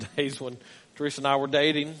days when Teresa and I were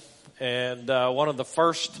dating. And one of the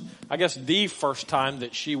first, I guess the first time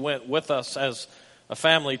that she went with us as a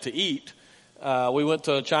family to eat, we went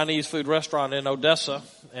to a Chinese food restaurant in Odessa,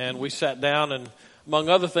 and we sat down, and among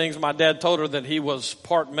other things, my dad told her that he was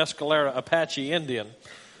part Mescalero Apache Indian,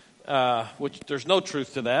 which there's no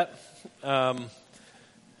truth to that.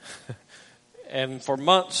 And for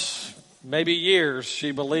months, maybe years,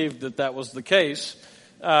 she believed that that was the case.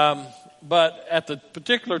 But at the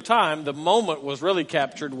particular time, the moment was really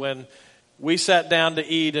captured when we sat down to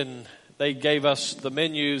eat and they gave us the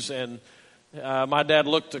menus, and my dad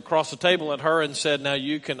looked across the table at her and said, "Now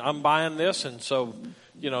I'm buying this, and so,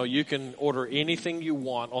 you can order anything you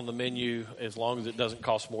want on the menu as long as it doesn't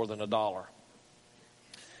cost more than $1."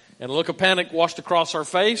 And a look of panic washed across her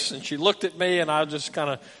face, and she looked at me, and I just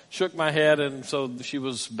kind of shook my head, and so she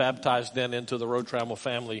was baptized then into the Road Trammel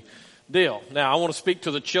family deal. Now, I want to speak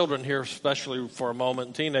to the children here, especially for a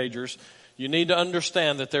moment, teenagers. You need to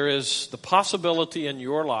understand that there is the possibility in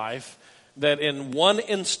your life that in one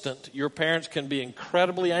instant, your parents can be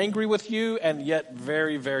incredibly angry with you and yet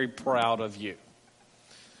very, very proud of you.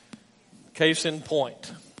 Case in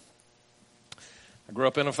point. I grew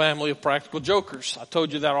up in a family of practical jokers. I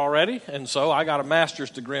told you that already. And so I got a master's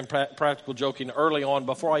degree in practical joking early on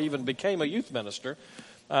before I even became a youth minister.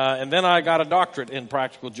 And then I got a doctorate in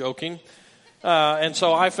practical joking. And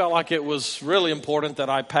so I felt like it was really important that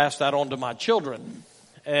I pass that on to my children.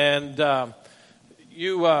 And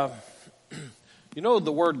you know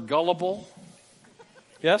the word gullible?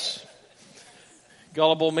 Yes?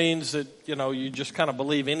 Gullible means that, you just kind of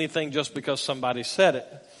believe anything just because somebody said it.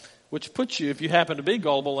 Which puts you, if you happen to be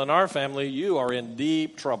gullible in our family, you are in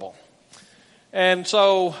deep trouble. And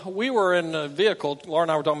so we were in a vehicle, Laura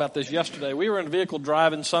and I were talking about this yesterday. We were in a vehicle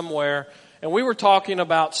driving somewhere, and we were talking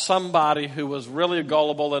about somebody who was really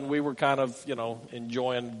gullible, and we were kind of,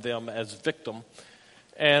 enjoying them as victim.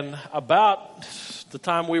 And about the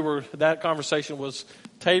time that conversation was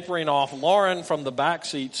tapering off, Lauren from the back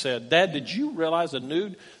seat said, "Dad, did you realize the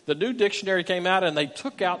new dictionary came out and they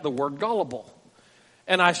took out the word gullible?"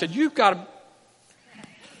 And I said, "You've got to..."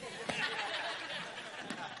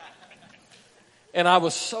 And I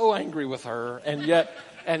was so angry with her and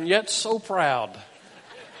yet so proud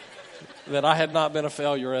that I had not been a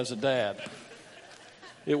failure as a dad.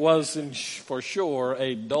 It was for sure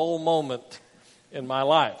a dull moment in my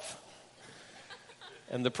life.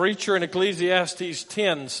 And the preacher in Ecclesiastes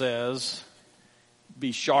 10 says,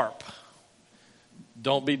 "Be sharp.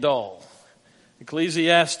 Don't be dull."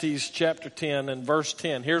 Ecclesiastes chapter 10 and verse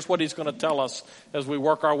 10. Here's what he's going to tell us as we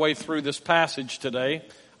work our way through this passage today.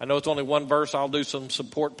 I know it's only one verse. I'll do some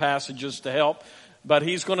support passages to help. But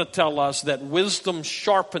he's going to tell us that wisdom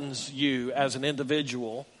sharpens you as an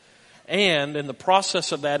individual. And in the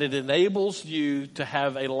process of that, it enables you to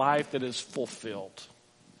have a life that is fulfilled.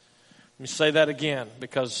 Let me say that again,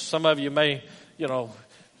 because some of you may,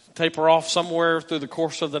 taper off somewhere through the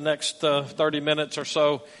course of the next 30 minutes or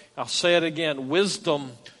so. I'll say it again.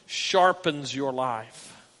 Wisdom sharpens your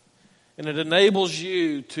life. And it enables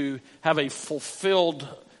you to have a fulfilled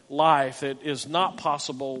life that is not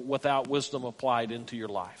possible without wisdom applied into your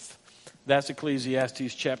life. That's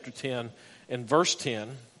Ecclesiastes chapter 10 and verse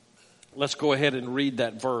 10. Let's go ahead and read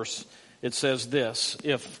that verse. It says this: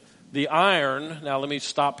 if the iron, now let me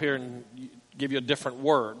stop here and give you a different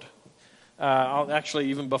word.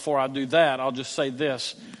 Even before I do that, I'll just say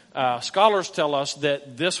this. Scholars tell us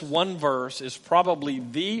that this one verse is probably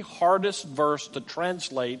the hardest verse to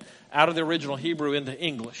translate out of the original Hebrew into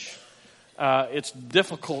English. It's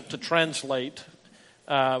difficult to translate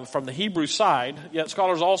from the Hebrew side, yet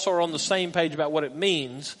scholars also are on the same page about what it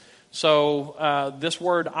means. So this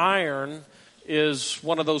word iron is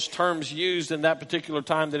one of those terms used in that particular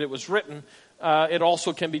time that it was written. It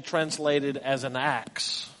also can be translated as an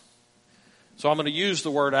axe. So I'm going to use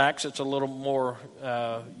the word axe. It's a little more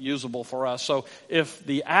usable for us. So if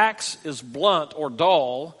the axe is blunt or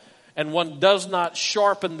dull and one does not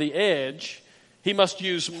sharpen the edge, he must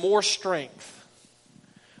use more strength.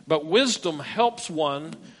 But wisdom helps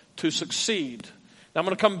one to succeed. Now I'm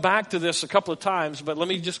going to come back to this a couple of times, but let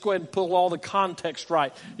me just go ahead and pull all the context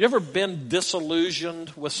right. You ever been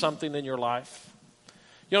disillusioned with something in your life?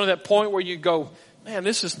 That point where you go, "Man,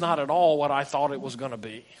 this is not at all what I thought it was going to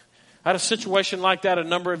be." I had a situation like that a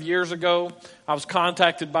number of years ago. I was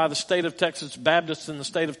contacted by the state of Texas, Baptists in the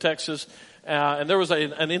state of Texas, and there was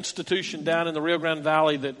an institution down in the Rio Grande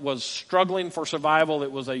Valley that was struggling for survival.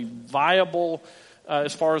 It was a viable,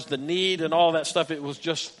 as far as the need and all that stuff, it was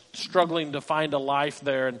just struggling to find a life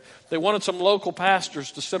there. And they wanted some local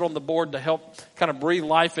pastors to sit on the board to help kind of breathe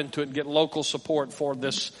life into it and get local support for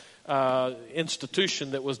this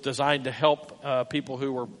institution that was designed to help people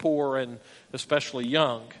who were poor and especially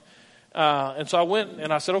young. And so I went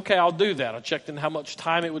and I said, okay, I'll do that. I checked in how much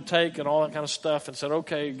time it would take and all that kind of stuff and said,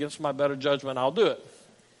 okay, against my better judgment, I'll do it.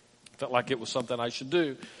 Felt like it was something I should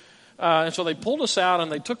do. And so they pulled us out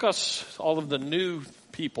and they took us, all of the new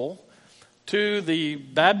people, to the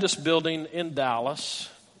Baptist building in Dallas,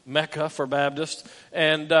 Mecca for Baptists,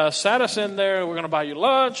 and sat us in there. We're going to buy you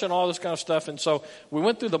lunch and all this kind of stuff. And so we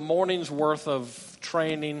went through the morning's worth of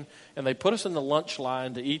training, and they put us in the lunch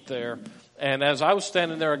line to eat there. And as I was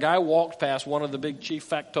standing there, a guy walked past, one of the big chief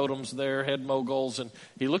factotums there, head moguls, and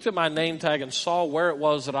he looked at my name tag and saw where it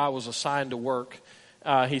was that I was assigned to work.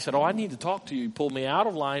 He said, I need to talk to you. He pulled me out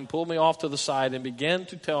of line, pulled me off to the side, and began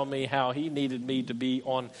to tell me how he needed me to be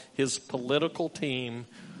on his political team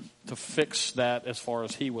to fix that as far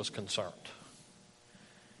as he was concerned.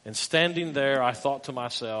 And standing there, I thought to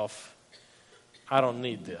myself, I don't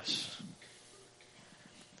need this.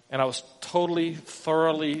 And I was totally,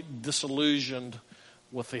 thoroughly disillusioned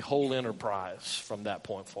with the whole enterprise from that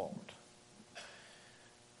point forward.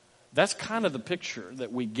 That's kind of the picture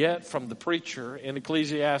that we get from the preacher in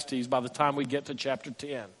Ecclesiastes by the time we get to chapter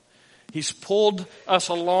 10. He's pulled us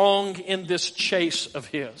along in this chase of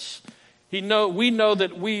his. We know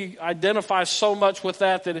that we identify so much with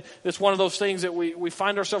that it's one of those things that we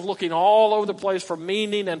find ourselves looking all over the place for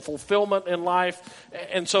meaning and fulfillment in life.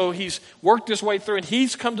 And so he's worked his way through, and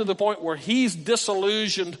he's come to the point where he's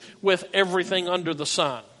disillusioned with everything under the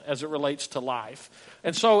sun as it relates to life.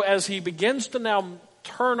 And so as he begins to now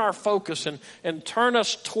turn our focus and turn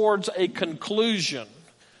us towards a conclusion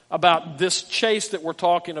about this chase that we're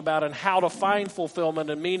talking about and how to find fulfillment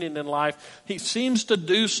and meaning in life, he seems to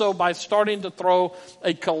do so by starting to throw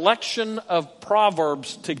a collection of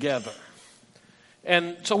proverbs together.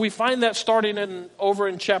 And so we find that starting over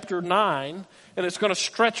in chapter 9, and it's going to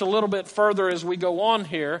stretch a little bit further as we go on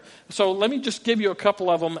here. So let me just give you a couple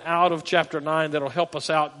of them out of chapter 9 that'll help us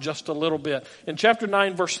out just a little bit. In chapter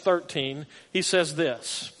 9, verse 13, he says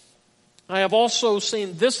this, I have also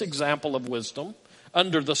seen this example of wisdom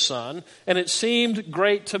under the sun, and it seemed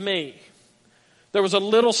great to me. There was a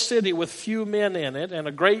little city with few men in it, and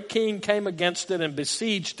a great king came against it and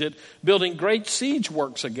besieged it, building great siege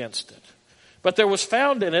works against it. But there was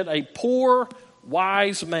found in it a poor,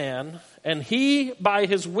 wise man, and he, by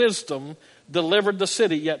his wisdom, delivered the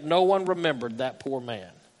city, yet no one remembered that poor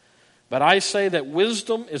man. But I say that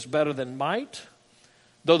wisdom is better than might.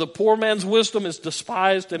 Though the poor man's wisdom is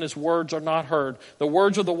despised and his words are not heard, the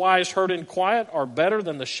words of the wise heard in quiet are better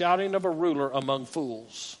than the shouting of a ruler among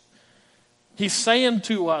fools. He's saying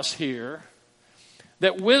to us here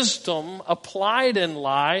that wisdom applied in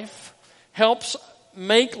life helps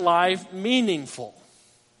make life meaningful.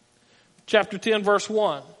 Chapter 10, verse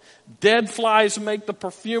 1. Dead flies make the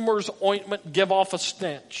perfumer's ointment give off a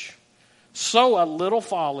stench. So a little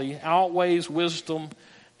folly outweighs wisdom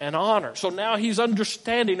and honor. So now he's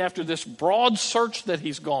understanding, after this broad search that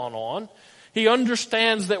he's gone on, he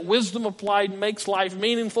understands that wisdom applied makes life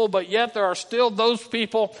meaningful, but yet there are still those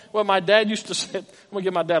people. Well, my dad used to say, I'm going to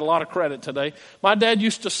give my dad a lot of credit today. My dad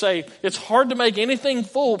used to say, it's hard to make anything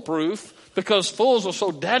foolproof because fools are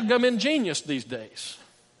so dadgum ingenious these days.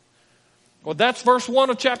 Well, that's verse 1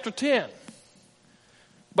 of chapter 10.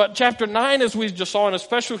 But chapter 9, as we just saw, and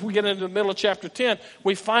especially if we get into the middle of chapter 10,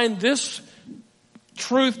 we find this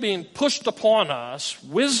truth being pushed upon us.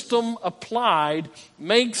 Wisdom applied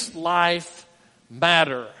makes life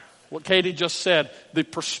matter. What Katie just said, the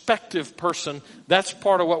perspective person, that's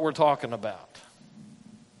part of what we're talking about.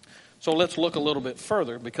 So let's look a little bit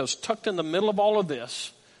further, because tucked in the middle of all of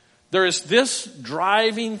this, there is this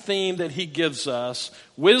driving theme that he gives us.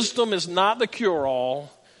 Wisdom is not the cure-all,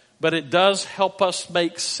 but it does help us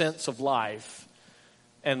make sense of life,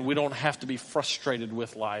 and we don't have to be frustrated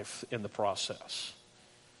with life in the process.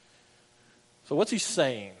 So what's he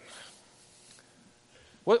saying?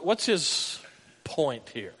 What's his point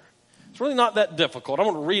here? It's really not that difficult. I'm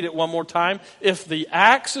going to read it one more time. If the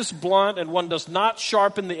axe is blunt and one does not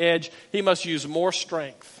sharpen the edge, he must use more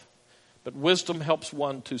strength. But wisdom helps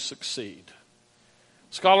one to succeed.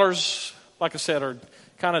 Scholars, like I said, are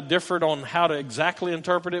kind of different on how to exactly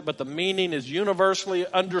interpret it, but the meaning is universally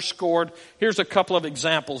underscored. Here's a couple of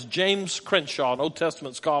examples. James Crenshaw, an Old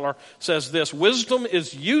Testament scholar, says this: wisdom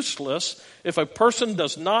is useless if a person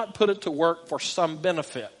does not put it to work for some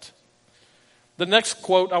benefit. The next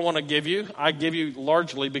quote I want to give you, I give you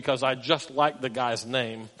largely because I just like the guy's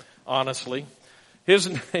name, honestly. His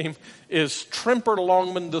name is Tremper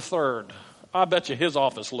Longman III. I bet you his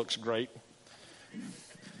office looks great.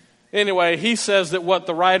 Anyway, he says that what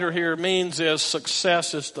the writer here means is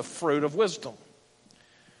success is the fruit of wisdom.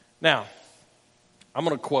 Now, I'm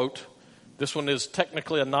going to quote. This one is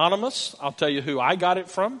technically anonymous. I'll tell you who I got it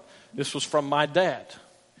from. This was from my dad.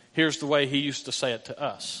 Here's the way he used to say it to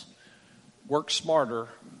us. Work smarter,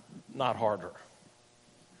 not harder.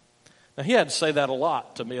 Now, he had to say that a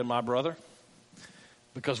lot to me and my brother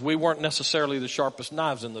because we weren't necessarily the sharpest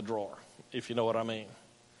knives in the drawer, if you know what I mean.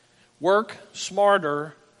 Work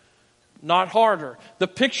smarter, not harder. The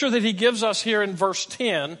picture that he gives us here in verse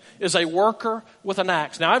 10 is a worker with an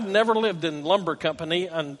axe. Now, I've never lived in lumber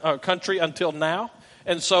country until now.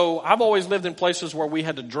 And so I've always lived in places where we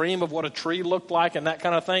had to dream of what a tree looked like and that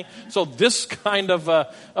kind of thing. So this kind of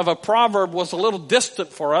a proverb was a little distant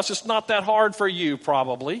for us. It's not that hard for you,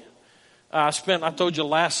 probably. I told you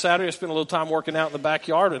last Saturday, I spent a little time working out in the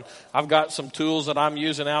backyard, and I've got some tools that I'm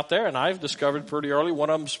using out there, and I've discovered pretty early one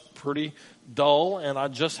of them's pretty dull, and I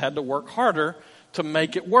just had to work harder to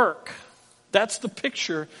make it work. That's the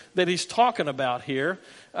picture that he's talking about here.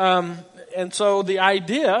 And so the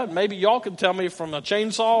idea, maybe y'all can tell me from a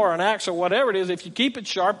chainsaw or an axe or whatever it is, if you keep it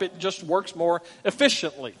sharp, it just works more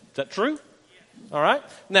efficiently. Is that true? All right.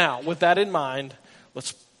 Now, with that in mind,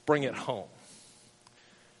 let's bring it home.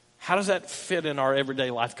 How does that fit in our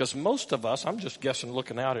everyday life? Because most of us, I'm just guessing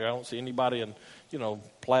looking out here, I don't see anybody in,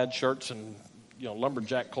 plaid shirts and,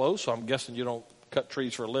 lumberjack clothes. So I'm guessing you don't cut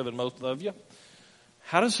trees for a living, most of you.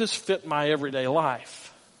 How does this fit my everyday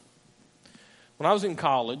life? When I was in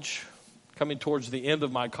college, coming towards the end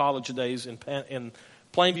of my college days in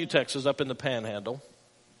Plainview, Texas, up in the Panhandle,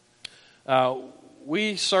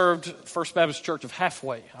 we served First Baptist Church of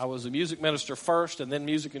Halfway. I was a music minister first and then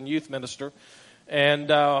music and youth minister. And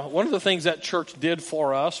one of the things that church did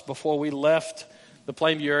for us before we left the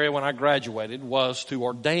Plainview area when I graduated was to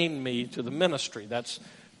ordain me to the ministry. That's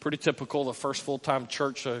pretty typical. The first full-time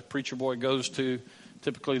church a preacher boy goes to,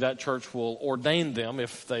 typically that church will ordain them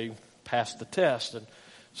if they pass the test. And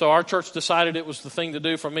so our church decided it was the thing to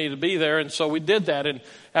do for me to be there, and so we did that. And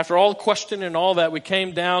after all the questioning and all that, we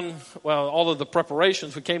came down, all of the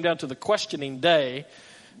preparations, we came down to the questioning day.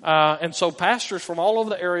 And so pastors from all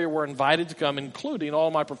over the area were invited to come, including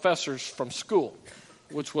all my professors from school,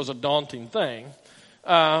 which was a daunting thing.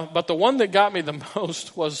 But the one that got me the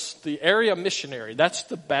most was the area missionary. That's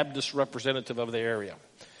the Baptist representative of the area.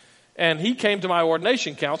 And he came to my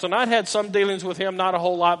ordination council, and I'd had some dealings with him, not a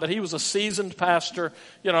whole lot, but he was a seasoned pastor.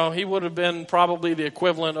 He would have been probably the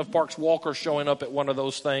equivalent of Parks Walker showing up at one of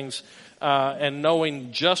those things and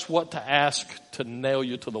knowing just what to ask to nail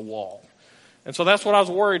you to the wall. And so that's what I was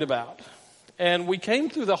worried about. And we came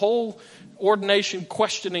through the whole ordination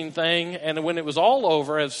questioning thing, and when it was all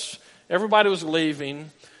over, as everybody was leaving,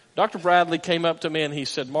 Dr. Bradley came up to me and he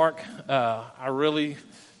said, Mark, I really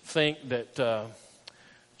think that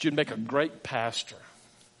you'd make a great pastor.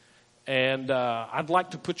 And I'd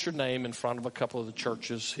like to put your name in front of a couple of the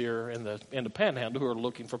churches here in the Panhandle who are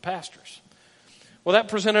looking for pastors. Well, that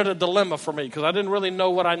presented a dilemma for me because I didn't really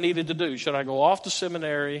know what I needed to do. Should I go off to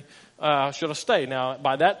seminary? Should I stay? Now,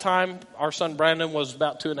 by that time, our son Brandon was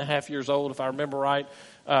about 2.5 years old, if I remember right.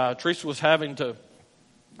 Teresa was having to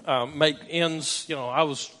make ends. I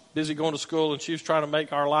was busy going to school, and she was trying to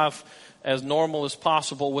make our life as normal as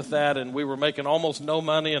possible with that, and we were making almost no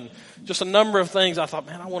money, and just a number of things. I thought,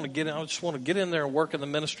 man, I just want to get in there and work in the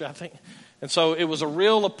ministry, I think. And so it was a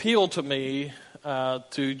real appeal to me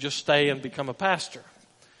to just stay and become a pastor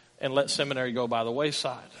and let seminary go by the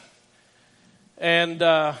wayside. And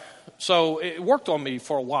so it worked on me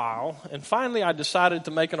for a while, and finally I decided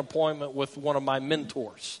to make an appointment with one of my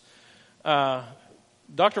mentors.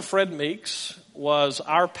 Dr. Fred Meeks was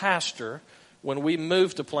our pastor when we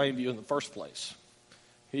moved to Plainview in the first place.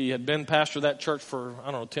 He had been pastor of that church for,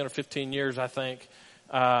 10 or 15 years, I think.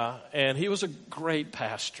 And he was a great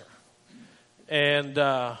pastor. And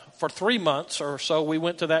for 3 months or so, we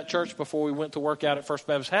went to that church before we went to work out at First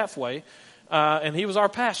Baptist Halfway. And he was our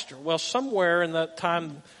pastor. Well, somewhere in that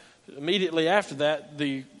time, immediately after that,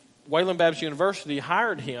 the Wayland Baptist University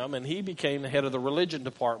hired him, and he became the head of the religion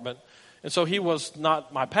department. And so he was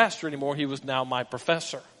not my pastor anymore. He was now my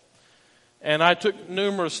professor. And I took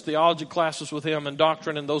numerous theology classes with him and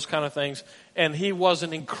doctrine and those kind of things. And he was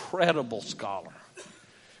an incredible scholar.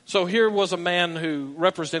 So here was a man who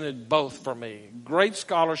represented both for me. Great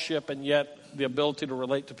scholarship and yet the ability to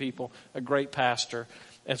relate to people. A great pastor.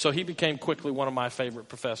 And so he became quickly one of my favorite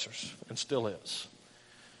professors and still is.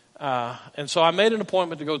 And so I made an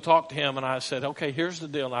appointment to go talk to him, and I said, okay, here's the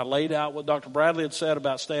deal. And I laid out what Dr. Bradley had said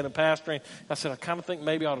about staying and pastoring. I said, I kind of think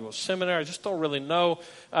maybe I ought to go to seminary. I just don't really know.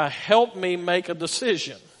 Help me make a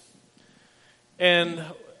decision. And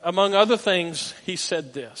among other things, he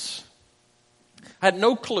said this. I had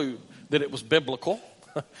no clue that it was biblical.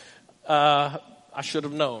 I should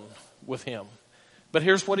have known with him. But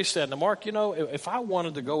here's what he said. Now, Mark, if I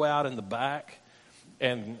wanted to go out in the back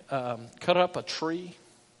and cut up a tree,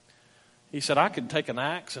 he said, I could take an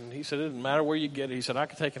axe, and he said, it didn't matter where you get it. He said, I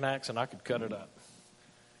could take an axe and I could cut it up.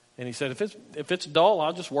 And he said, if it's dull,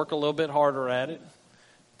 I'll just work a little bit harder at it.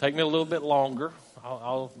 Take me a little bit longer.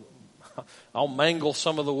 I'll mangle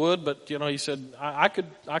some of the wood, but he said I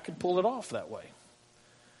could pull it off that way.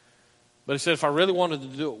 But he said if I really wanted to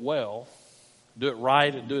do it well, do it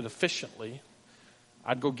right, and do it efficiently,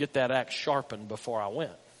 I'd go get that axe sharpened before I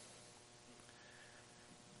went.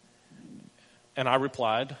 And I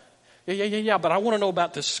replied, yeah, but I want to know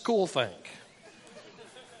about this school thing.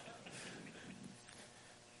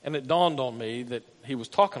 And it dawned on me that he was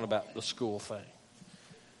talking about the school thing.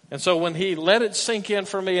 And so when he let it sink in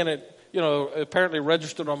for me and it, apparently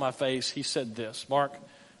registered on my face, he said this, Mark,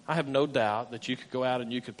 I have no doubt that you could go out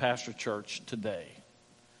and you could pastor church today.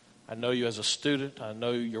 I know you as a student. I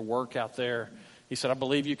know your work out there. He said, I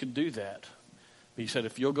believe you could do that. But he said,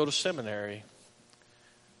 if you'll go to seminary,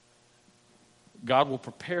 God will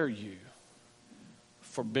prepare you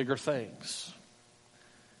for bigger things.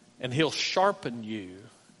 And he'll sharpen you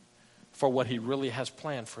for what he really has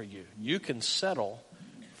planned for you. You can settle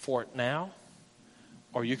for it now,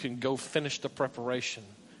 or you can go finish the preparation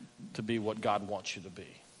to be what God wants you to be.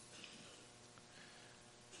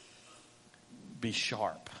 Be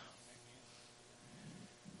sharp.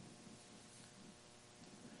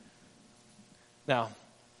 Now,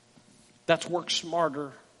 that's work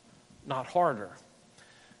smarter, not harder.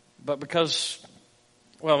 But because,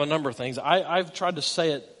 a number of things. I've tried to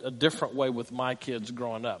say it a different way with my kids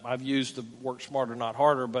growing up. I've used the work smarter, not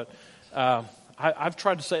harder, but I've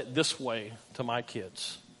tried to say it this way to my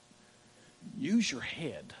kids. Use your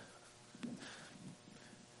head.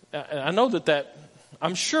 I know that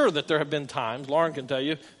I'm sure that there have been times, Lauren can tell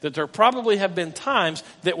you, that there probably have been times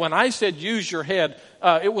that when I said use your head,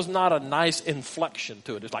 it was not a nice inflection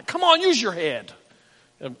to it. It's like, come on, use your head.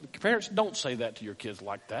 Parents, don't say that to your kids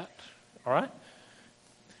like that, all right?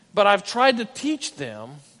 But I've tried to teach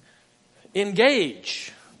them,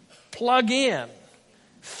 engage, plug in,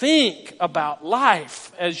 think about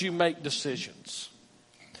life as you make decisions.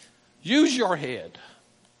 Use your head.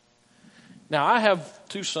 Now, I have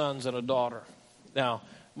 2 sons and a daughter. Now,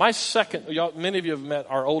 my second, many of you have met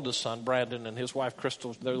our oldest son, Brandon, and his wife,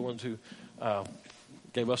 Crystal. They're the ones who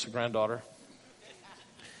gave us a granddaughter.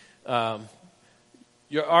 Our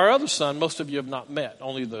other son, most of you have not met.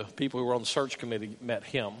 Only the people who were on the search committee met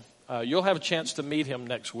him. You'll have a chance to meet him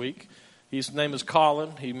next week. His name is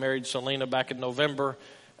Colin. He married Selena back in November.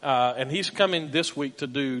 And he's coming this week to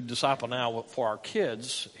do Disciple Now for our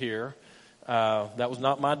kids here. That was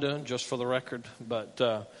not my doing, just for the record. But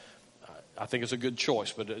I think it's a good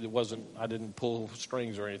choice, but it wasn't, I didn't pull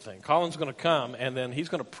strings or anything. Colin's going to come, and then he's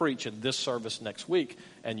going to preach in this service next week,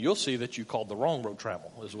 and you'll see that you called the wrong road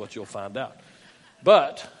travel, is what you'll find out.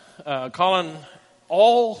 But Colin,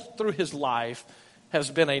 all through his life, has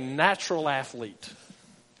been a natural athlete.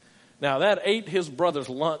 Now, that ate his brother's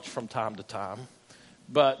lunch from time to time,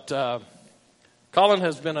 but Colin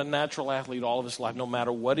has been a natural athlete all of his life, no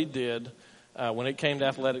matter what he did. When it came to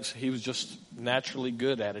athletics, he was just naturally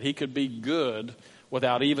good at it. He could be good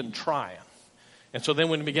without even trying. And so then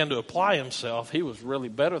when he began to apply himself, he was really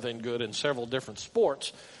better than good in several different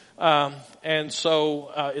sports. And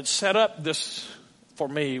so it set up this for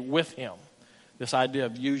me with him, this idea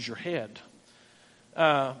of use your head.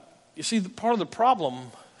 You see, part of the problem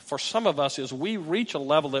for some of us is we reach a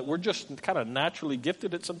level that we're just kind of naturally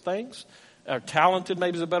gifted at some things. Or talented,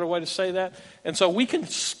 maybe is a better way to say that. And so we can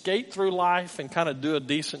skate through life and kind of do a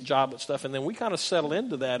decent job at stuff. And then we kind of settle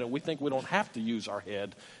into that and we think we don't have to use our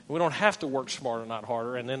head. We don't have to work smarter, not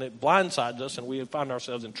harder. And then it blindsides us and we find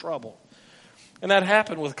ourselves in trouble. And that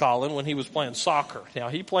happened with Colin when he was playing soccer. Now,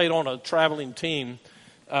 he played on a traveling team.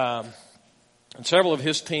 And several of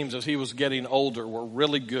his teams, as he was getting older, were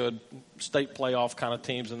really good state playoff kind of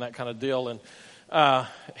teams and that kind of deal. And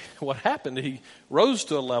what happened, he rose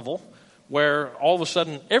to a level where all of a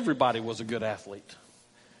sudden everybody was a good athlete.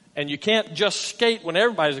 And you can't just skate when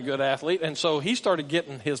everybody's a good athlete. And so he started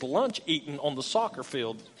getting his lunch eaten on the soccer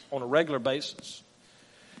field on a regular basis.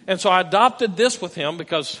 And so I adopted this with him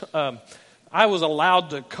because I was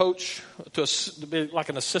allowed to coach, to be like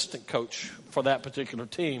an assistant coach for that particular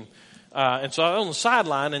team. And so I was on the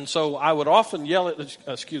sideline, and so I would often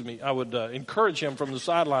I would encourage him from the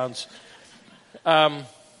sidelines. And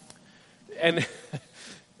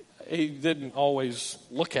he didn't always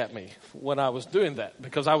look at me when I was doing that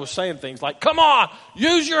because I was saying things like, come on,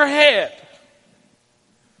 use your head.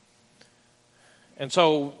 And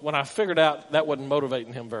so when I figured out that wasn't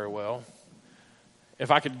motivating him very well, if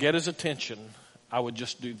I could get his attention, I would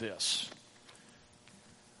just do this.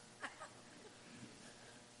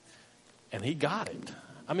 And he got it.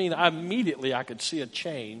 I mean, immediately I could see a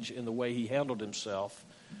change in the way he handled himself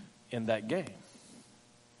in that game.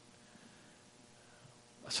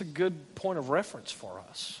 That's a good point of reference for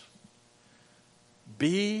us.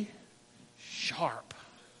 Be sharp.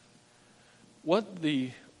 What the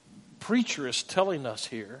preacher is telling us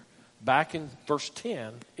here, back in verse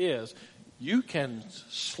 10, is you can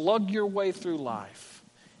slug your way through life,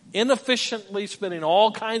 inefficiently spending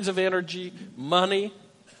all kinds of energy, money.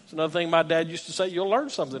 It's another thing my dad used to say, you'll learn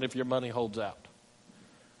something if your money holds out.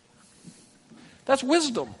 That's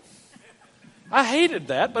wisdom. I hated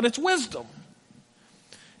that, but it's wisdom.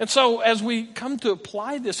 And so as we come to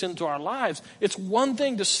apply this into our lives, it's one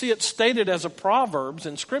thing to see it stated as a Proverbs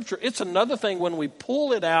in Scripture. It's another thing when we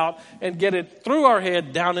pull it out and get it through our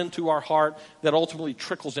head down into our heart that ultimately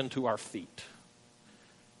trickles into our feet.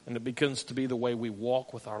 And it begins to be the way we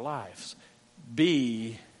walk with our lives.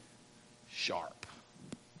 Be sharp.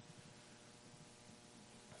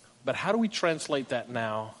 But how do we translate that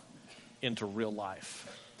now into real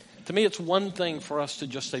life? To me, it's one thing for us to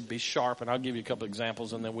just say, be sharp, and I'll give you a couple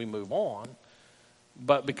examples and then we move on.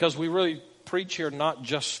 But because we really preach here not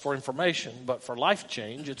just for information, but for life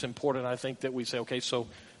change, it's important, I think, that we say, okay, so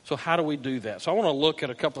how do we do that? So I want to look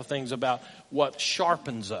at a couple of things about what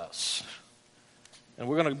sharpens us. And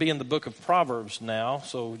we're going to be in the book of Proverbs now,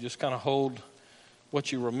 so just kind of hold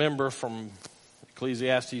what you remember from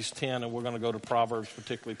Ecclesiastes 10, and we're going to go to Proverbs,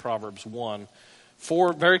 particularly Proverbs 1.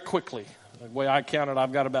 Very quickly. The way I counted,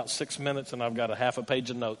 I've got about 6 minutes and I've got a half a page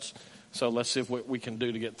of notes. So let's see what we can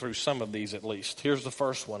do to get through some of these at least. Here's the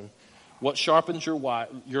first one. What sharpens your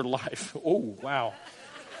life? Oh, wow.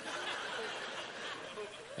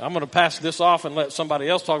 I'm going to pass this off and let somebody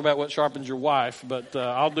else talk about what sharpens your wife, but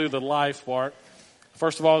I'll do the life part.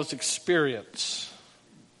 First of all, it's experience.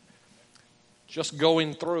 Just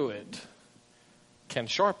going through it can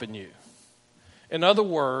sharpen you. In other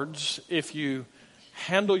words, if you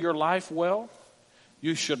handle your life well,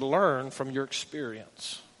 you should learn from your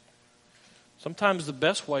experience. Sometimes the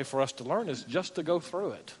best way for us to learn is just to go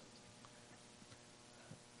through it.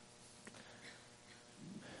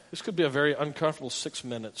 This could be a very uncomfortable 6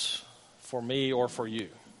 minutes for me or for you,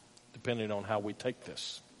 depending on how we take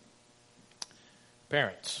this.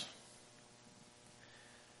 Parents,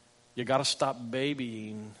 you got to stop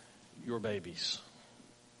babying your babies.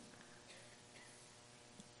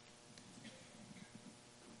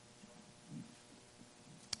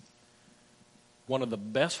 One of the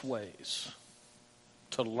best ways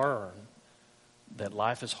to learn that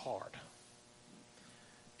life is hard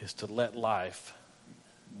is to let life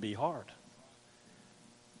be hard.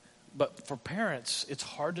 But for parents, it's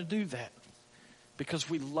hard to do that because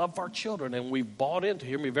we love our children and we've bought into,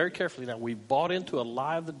 hear me very carefully now, we've bought into a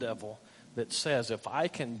lie of the devil that says if I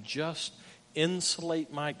can just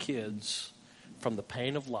insulate my kids from the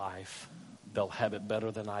pain of life, they'll have it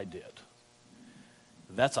better than I did.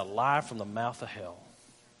 That's a lie from the mouth of hell.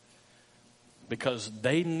 Because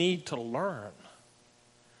they need to learn.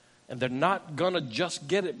 And they're not going to just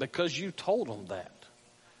get it because you told them that.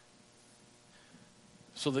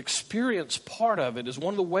 So the experience part of it is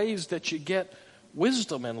one of the ways that you get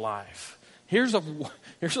wisdom in life. Here's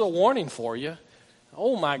a warning for you.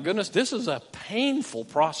 Oh my goodness, this is a painful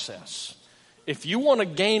process. If you want to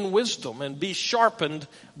gain wisdom and be sharpened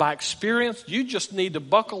by experience, you just need to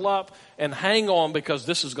buckle up and hang on because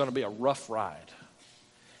this is going to be a rough ride.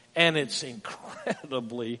 And it's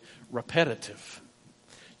incredibly repetitive.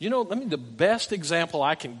 You know, the best example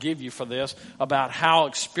I can give you for this about how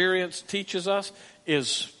experience teaches us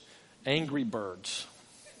is Angry Birds.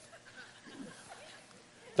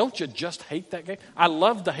 Don't you just hate that game? I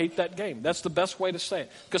love to hate that game. That's the best way to say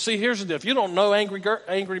it. Because see, here's the deal. If you don't know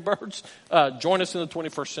Angry Birds, join us in the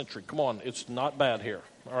 21st century. Come on, it's not bad here.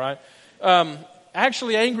 All right.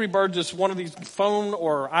 Actually, Angry Birds is one of these phone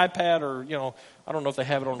or iPad or, I don't know if they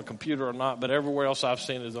have it on the computer or not, but everywhere else I've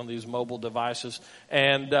seen it is on these mobile devices.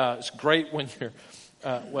 And it's great when you're,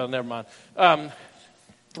 well, never mind.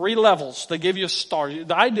 3 levels. They give you a star.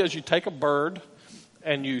 The idea is you take a bird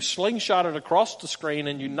and you slingshot it across the screen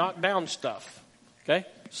and you knock down stuff. Okay?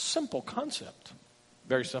 Simple concept.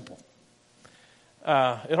 Very simple. It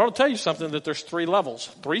ought to tell you something that there's 3 levels.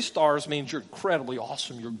 3 stars means you're incredibly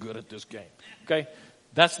awesome. You're good at this game. Okay?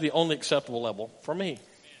 That's the only acceptable level for me.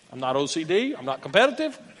 I'm not OCD. I'm not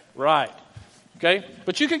competitive. Right. Okay?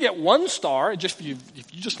 But you could get 1 star. If you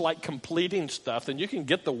just like completing stuff, then you can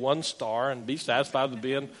get the 1 star and be satisfied with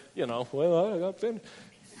being, well, I got finished.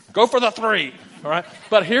 Go for the 3. All right?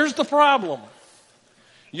 But here's the problem.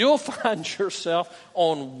 you'll find yourself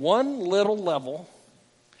on one little level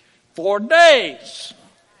for days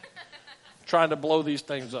trying to blow these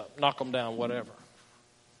things up, knock them down, whatever.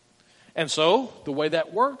 And so the way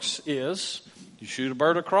that works is you shoot a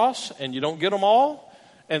bird across and you don't get them all.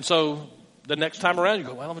 And so the next time around you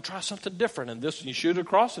go, well, I'm going to try something different. And this, you shoot it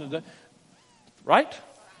across. Right?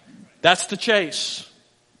 That's the chase.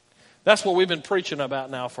 That's what we've been preaching about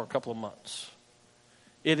now for a couple of months.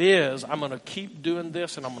 It is, I'm going to keep doing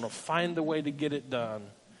this and I'm going to find a way to get it done.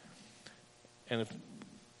 And if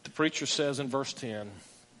the preacher says in verse 10,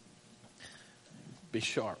 be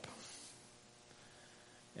sharp.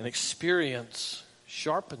 And experience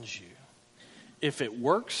sharpens you. If it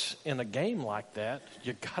works in a game like that,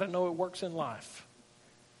 you got to know it works in life.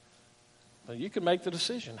 But you can make the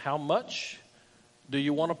decision. How much do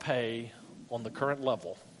you want to pay on the current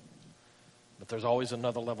level? But there's always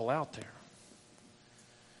another level out there.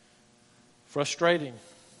 Frustrating,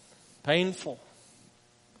 painful.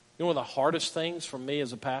 You know, one of the hardest things for me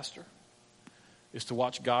as a pastor is to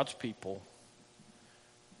watch God's people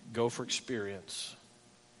go for experience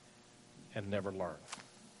and never learn.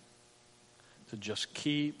 To just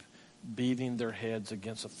keep beating their heads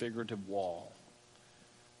against a figurative wall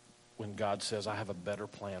when God says, I have a better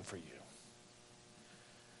plan for you.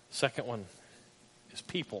 Second one is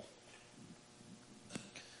people.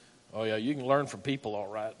 Oh, yeah, you can learn from people, all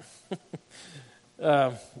right.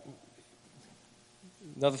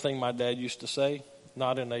 Another thing my dad used to say,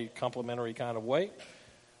 not in a complimentary kind of way,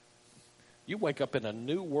 you wake up in a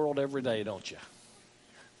new world every day, don't you?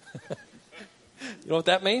 You know what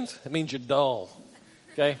that means? It means you're dull,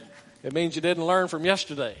 okay? It means you didn't learn from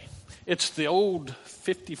yesterday. It's the old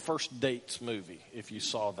 50 First Dates movie, if you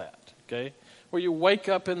saw that, okay? Where you wake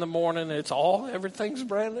up in the morning, everything's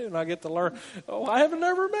brand new, and I get to learn, I haven't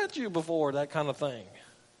never met you before, that kind of thing.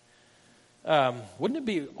 Wouldn't it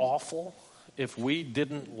be awful if we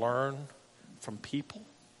didn't learn from people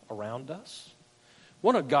around us?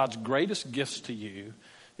 One of God's greatest gifts to you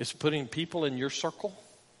is putting people in your circle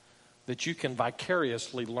that you can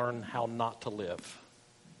vicariously learn how not to live.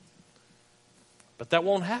 But that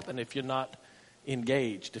won't happen if you're not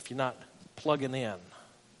engaged, if you're not plugging in,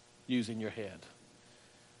 using your head.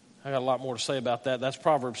 I got a lot more to say about that. That's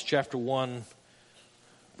Proverbs chapter 1,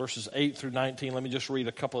 verses 8 through 19. Let me just read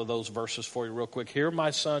a couple of those verses for you real quick. Hear, my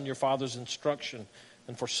son, your father's instruction,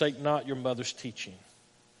 and forsake not your mother's teaching.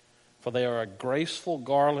 For they are a graceful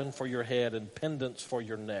garland for your head and pendants for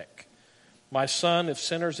your neck. My son, if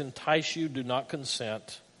sinners entice you, do not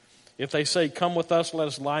consent. If they say, come with us, let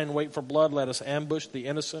us lie in wait for blood, let us ambush the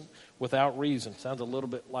innocent without reason. Sounds a little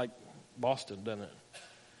bit like Boston, doesn't it?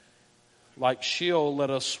 Like Sheol, let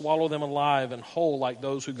us swallow them alive, and whole like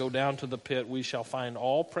those who go down to the pit. We shall find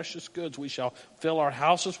all precious goods. We shall fill our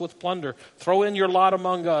houses with plunder. Throw in your lot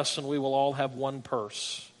among us, and we will all have one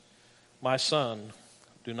purse. My son,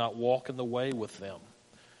 do not walk in the way with them.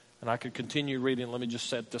 And I could continue reading. Let me just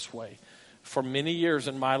say it this way. For many years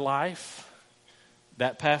in my life,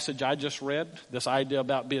 that passage I just read, this idea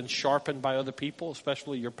about being sharpened by other people,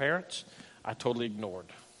 especially your parents, I totally ignored.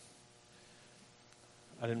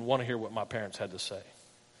 I didn't want to hear what my parents had to say.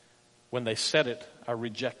 When they said it, I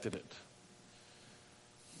rejected it.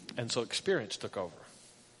 And so experience took over.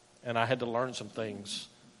 And I had to learn some things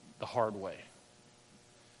the hard way.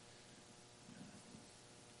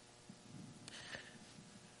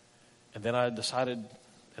 And then I decided,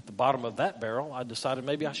 at the bottom of that barrel, I decided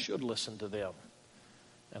maybe I should listen to them.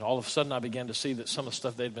 And all of a sudden I began to see that some of the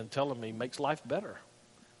stuff they'd been telling me makes life better.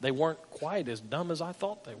 They weren't quite as dumb as I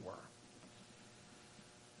thought they were.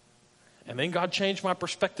 And then God changed my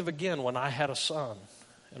perspective again when I had a son.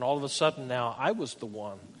 And all of a sudden now I was the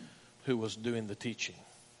one who was doing the teaching.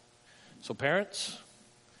 So parents,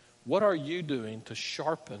 what are you doing to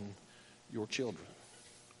sharpen your children?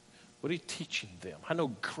 What are you teaching them? I know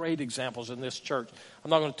great examples in this church. I'm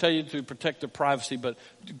not going to tell you to protect their privacy, but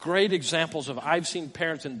great examples of I've seen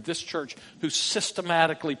parents in this church who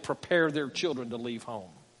systematically prepare their children to leave home.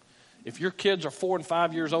 If your kids are 4 and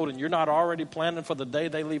 5 years old and you're not already planning for the day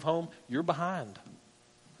they leave home, you're behind.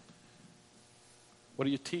 What are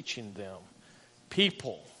you teaching them?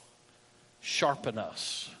 People sharpen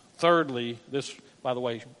us. Thirdly, this, by the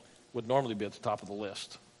way, would normally be at the top of the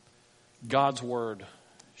list. God's word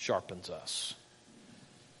sharpens us.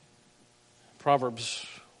 Proverbs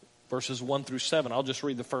verses 1 through 7. I'll just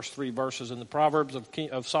read the first 3 verses. In the Proverbs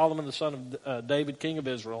of Solomon, the son of David, king of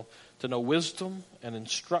Israel, to know wisdom and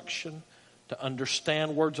instruction, to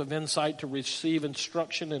understand words of insight, to receive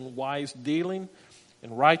instruction in wise dealing,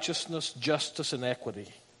 in righteousness, justice, and equity.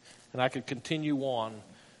 And I could continue on,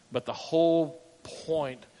 but the whole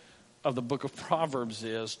point of the book of Proverbs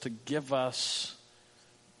is to give us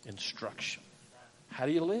instruction. How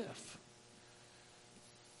do you live?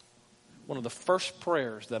 One of the first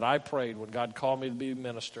prayers that I prayed when God called me to be a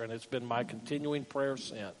minister, and it's been my continuing prayer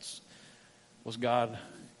since, was, God,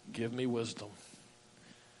 give me wisdom.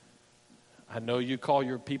 I know you call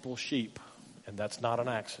your people sheep, and that's not an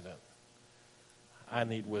accident. I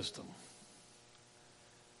need wisdom.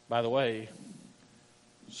 By the way,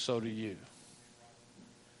 so do you.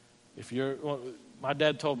 My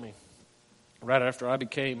dad told me right after I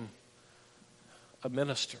became a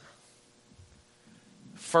minister,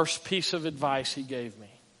 first piece of advice he gave me,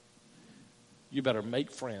 you better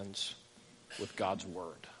make friends with God's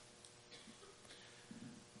word.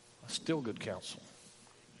 That's still good counsel.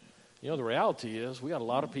 The reality is we got a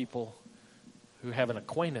lot of people who have an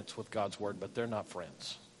acquaintance with God's word, but they're not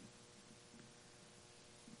friends.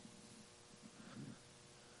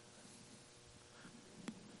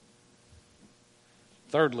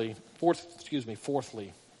 Fourthly.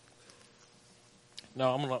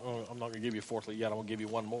 No, I'm not going to give you fourthly yet. I'm going to give you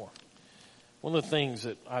one more. One of the things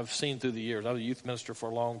that I've seen through the years, I was a youth minister for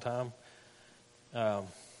a long time. I've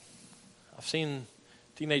seen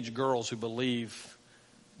teenage girls who believe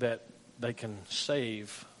that they can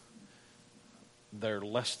save their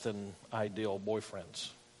less than ideal boyfriends.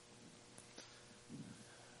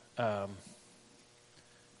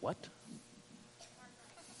 What?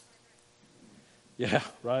 Yeah,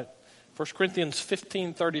 right. 1 Corinthians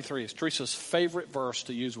 15:33 is Teresa's favorite verse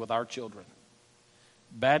to use with our children.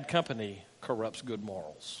 Bad company corrupts good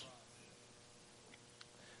morals.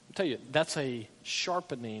 I'll tell you, that's a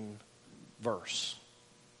sharpening verse.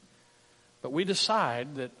 But we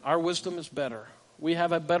decide that our wisdom is better. We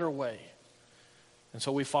have a better way. And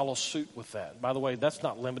so we follow suit with that. By the way, that's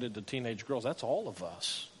not limited to teenage girls. That's all of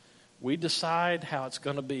us. We decide how it's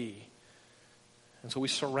going to be. And so we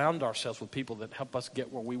surround ourselves with people that help us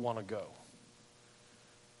get where we want to go.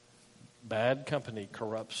 Bad company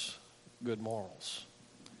corrupts good morals.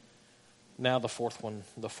 Now the fourth one,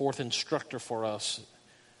 the fourth instructor for us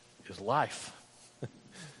is life.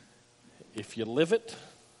 If you live it,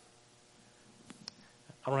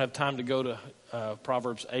 I don't have time to go to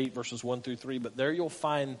Proverbs 8, verses 1 through 3, but there you'll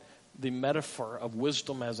find the metaphor of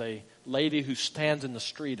wisdom as a lady who stands in the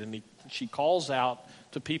street and she calls out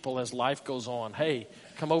to people as life goes on. Hey,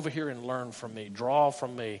 come over here and learn from me. Draw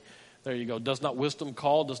from me. There you go. Does not wisdom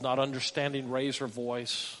call? Does not understanding raise her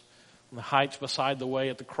voice? On the heights beside the way,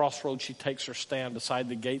 at the crossroads, she takes her stand. Beside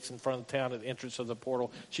the gates in front of the town, at the entrance of the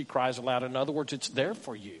portal, she cries aloud. In other words, it's there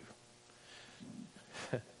for you.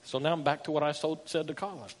 So now I'm back to what I said to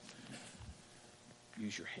Colin.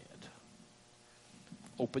 Use your head.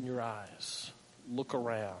 Open your eyes. Look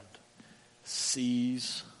around.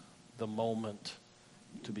 Seize the moment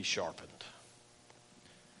to be sharpened.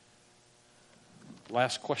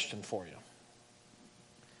 Last question for you.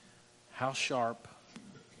 How sharp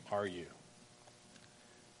are you?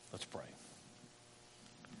 Let's pray.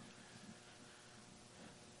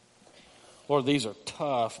 Lord, these are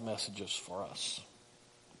tough messages for us.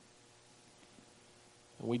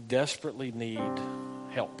 We desperately need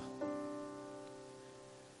help.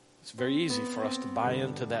 It's very easy for us to buy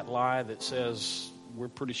into that lie that says we're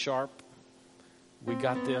pretty sharp. We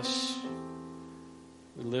got this.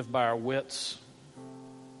 We live by our wits.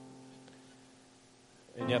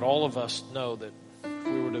 And yet all of us know that if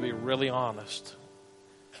we were to be really honest,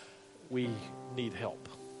 we need help.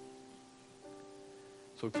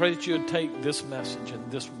 So we pray that you would take this message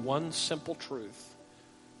and this one simple truth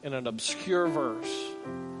in an obscure verse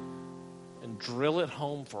and drill it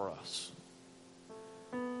home for us.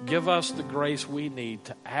 Give us the grace we need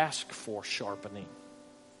to ask for sharpening.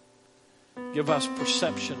 Give us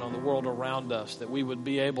perception on the world around us that we would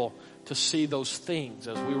be able to see those things,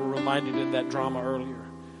 as we were reminded in that drama earlier,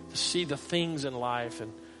 to see the things in life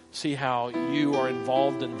and see how you are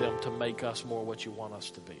involved in them to make us more what you want us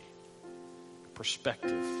to be.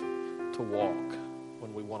 Perspective to walk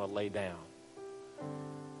when we want to lay down.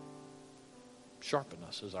 Sharpen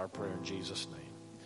us is our prayer in Jesus' name.